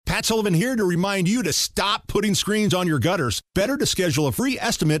Matt Sullivan here to remind you to stop putting screens on your gutters. Better to schedule a free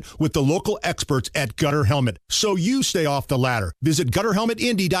estimate with the local experts at Gutter Helmet so you stay off the ladder. Visit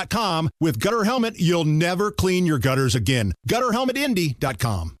GutterHelmetIndy.com. With Gutter Helmet, you'll never clean your gutters again.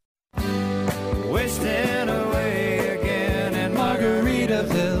 GutterHelmetIndy.com. Wasting away again in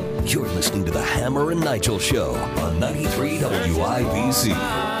Margaritaville. You're listening to the Hammer and Nigel Show on 93 WIBC.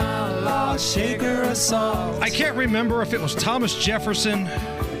 I can't remember if it was Thomas Jefferson,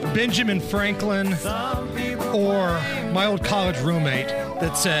 Benjamin Franklin, or my old college roommate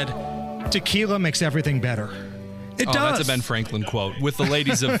that said, tequila makes everything better. It does. That's a Ben Franklin quote with the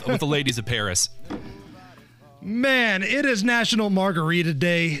ladies of Paris. Man, it is National Margarita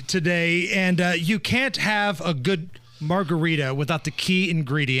Day today, and you can't have a good margarita without the key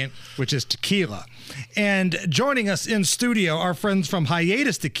ingredient, which is tequila. And joining us in studio, our friends from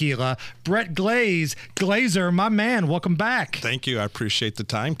Hiatus Tequila, Brett Glazer, my man, welcome back. Thank you. I appreciate the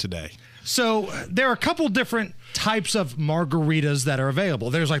time today. So there are a couple different types of margaritas that are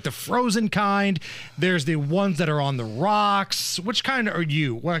available. There's like the frozen kind. There's the ones that are on the rocks. Which kind are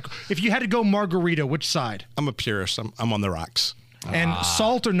you? Like, if you had to go margarita, which side? I'm a purist. I'm on the rocks. And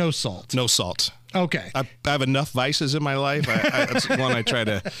salt or no salt? No salt. Okay. I have enough vices in my life. That's one I try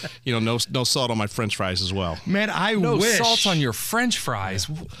to, no salt on my French fries as well. Man, No wish salt on your French fries.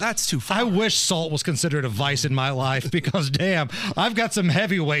 That's too far. I wish salt was considered a vice in my life because, damn, I've got some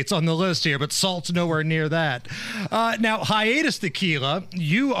heavyweights on the list here, but salt's nowhere near that. Now, Hiatus Tequila,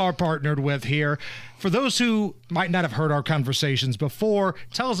 you are partnered with here. For those who might not have heard our conversations before,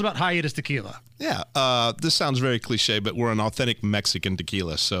 tell us about Hiatus Tequila. Yeah, this sounds very cliche, but we're an authentic Mexican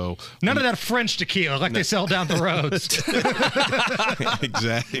tequila. So none of that French tequila like they sell down the roads.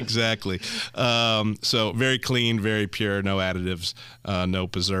 Exactly. So very clean, very pure, no additives, no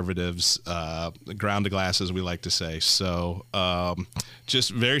preservatives, ground to glass, as we like to say. So just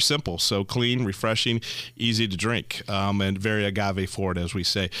very simple. So clean, refreshing, easy to drink, and very agave forward, as we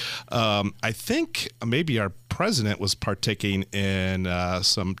say. I think maybe our president was partaking in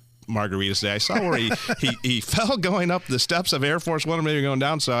some margaritas today. I saw where he fell going up the steps of Air Force One, maybe going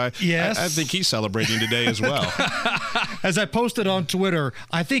down. So I think he's celebrating today as well. As I posted on Twitter,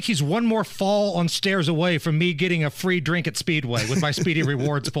 I think he's one more fall on stairs away from me getting a free drink at Speedway with my Speedy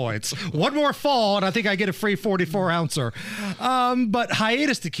Rewards points. One more fall, and I think I get a free 44-ouncer. But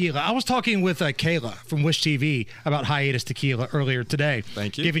Hiatus Tequila, I was talking with Kayla from Wish TV about Hiatus Tequila earlier today.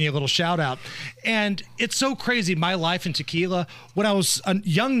 Thank you. Giving you a little shout out. And it's so crazy, my life in tequila, when I was a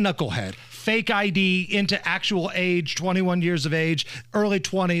young knucklehead, fake ID into actual age, 21 years of age, early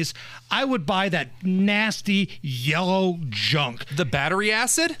 20s, I would buy that nasty yellow junk. The battery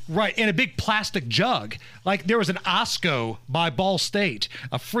acid? Right, in a big plastic jug. Like there was an Osco by Ball State,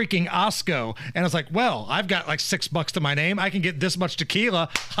 a freaking Osco. And I was like, well, I've got like $6 to my name. I can get this much tequila.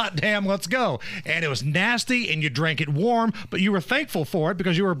 Hot damn, let's go. And it was nasty and you drank it warm, but you were thankful for it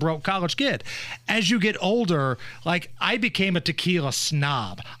because you were a broke college kid. As you get older, like I became a tequila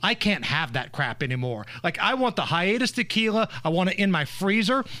snob. I can't have that crap anymore. Like I want the Hiatus Tequila. I want it in my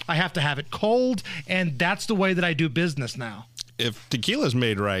freezer. I have to have it cold. And that's the way that I do business now. If tequila is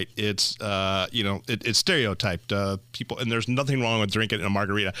made right, it's it's stereotyped. People, and there's nothing wrong with drinking a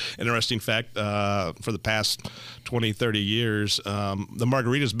margarita. Interesting fact: for the past 20, 30 years, the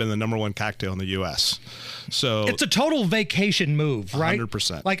margarita has been the number one cocktail in the U.S. So it's a total vacation move, right?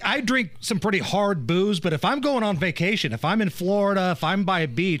 100%. Like I drink some pretty hard booze, but if I'm going on vacation, if I'm in Florida, if I'm by a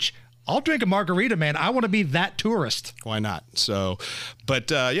beach, I'll drink a margarita, man. I want to be that tourist. Why not? So,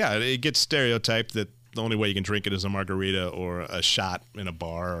 but it gets stereotyped that the only way you can drink it is a margarita or a shot in a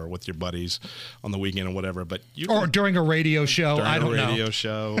bar or with your buddies on the weekend or whatever. But during a radio show. I don't know. Radio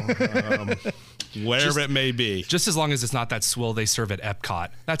show, wherever it may be. Just as long as it's not that swill they serve at Epcot.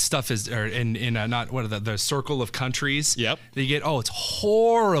 That stuff is the circle of countries. Yep. That you get. Oh, it's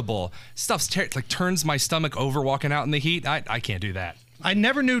horrible. Stuff's like turns my stomach over walking out in the heat. I can't do that. I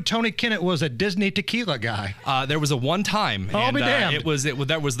never knew Tony Kinnett was a Disney tequila guy. There was a one time. I'll be damned.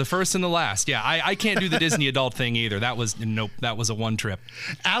 That was the first and the last. Yeah, I can't do the Disney adult thing either. That was a one trip.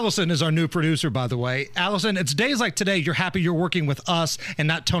 Allison is our new producer, by the way. Allison, it's days like today you're happy you're working with us and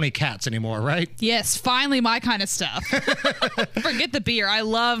not Tony Katz anymore, right? Yes, finally my kind of stuff. Forget the beer. I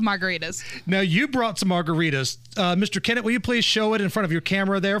love margaritas. Now, you brought some margaritas. Mr. Kinnett, will you please show it in front of your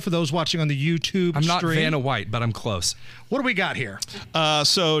camera there for those watching on the YouTube I'm not stream? Vanna White, but I'm close. What do we got here?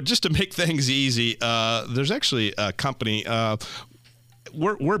 So just to make things easy, there's actually a company.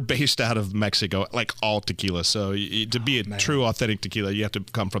 we're based out of Mexico, like all tequila. So to be a true authentic tequila, you have to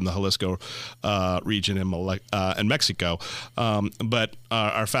come from the Jalisco region in Mexico. But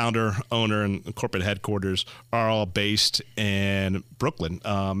our founder, owner, and corporate headquarters are all based in Brooklyn,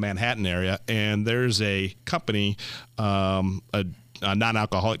 Manhattan area, and there's a company, a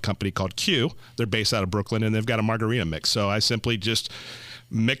non-alcoholic company called Q. They're based out of Brooklyn, and they've got a margarita mix. So I simply just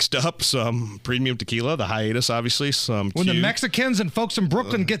mixed up some premium tequila, the Hiatus, obviously, some When Q. the Mexicans and folks in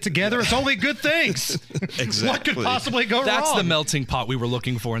Brooklyn get together, it's only good things. Exactly. What could possibly go wrong? That's the melting pot we were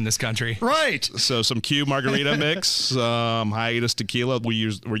looking for in this country. Right. So some Q margarita mix, some Hiatus tequila.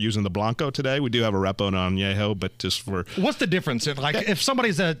 We're using the Blanco today. We do have a Repo and Añejo, but just for What's the difference? If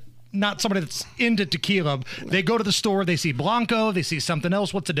somebody's not somebody that's into tequila, they go to the store, they see Blanco, they see something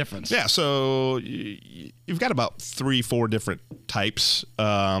else. What's the difference? Yeah, so you've got about 3-4 different types.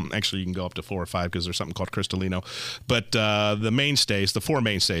 Actually, you can go up to 4 or 5 because there's something called Cristalino. But the 4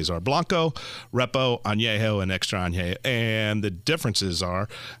 mainstays are Blanco, Repo, Añejo, and Extra Añejo. And the differences are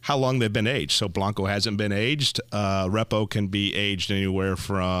how long they've been aged. So Blanco hasn't been aged. Repo can be aged anywhere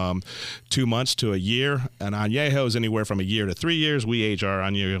from 2 months to a year. And Añejo is anywhere from a year to 3 years. We age our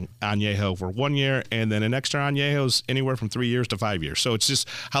Añejo for 1 year, and then an Extra Añejo is anywhere from 3 years to 5 years. So it's just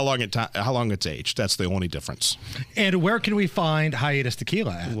how long it's aged. That's the only difference. And where can we find Hiatus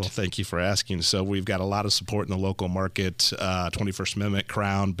Tequila at? Well, thank you for asking. So we've got a lot of support in the local market. 21st Amendment,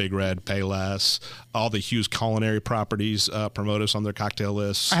 Crown, Big Red, Payless, all the Hughes Culinary properties promote us on their cocktail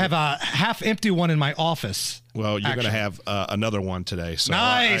lists. I have a half-empty one in my office. Well, you're going to have another one today. So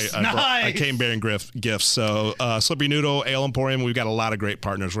Nice. I came bearing gifts. So Slippery Noodle, Ale Emporium, we've got a lot of great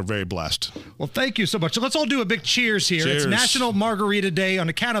partners. We're very blessed. Well, thank you so much. So let's all do a big cheers here. Cheers. It's National Margarita Day. On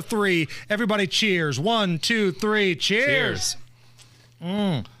the count of 3, everybody cheers. 1, 2, 3, cheers.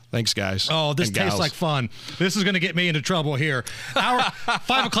 Thanks, guys. Oh, this and tastes gals. like fun. This is going to get me into trouble here.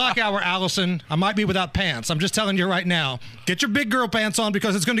 5 o'clock hour, Allison. I might be without pants. I'm just telling you right now. Get your big girl pants on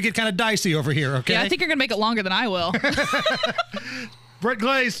because it's going to get kind of dicey over here, okay? Yeah, I think you're going to make it longer than I will. Brett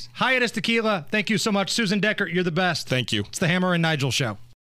Glaze, Hiatus Tequila, thank you so much. Susan Deckert, you're the best. Thank you. It's the Hammer and Nigel Show.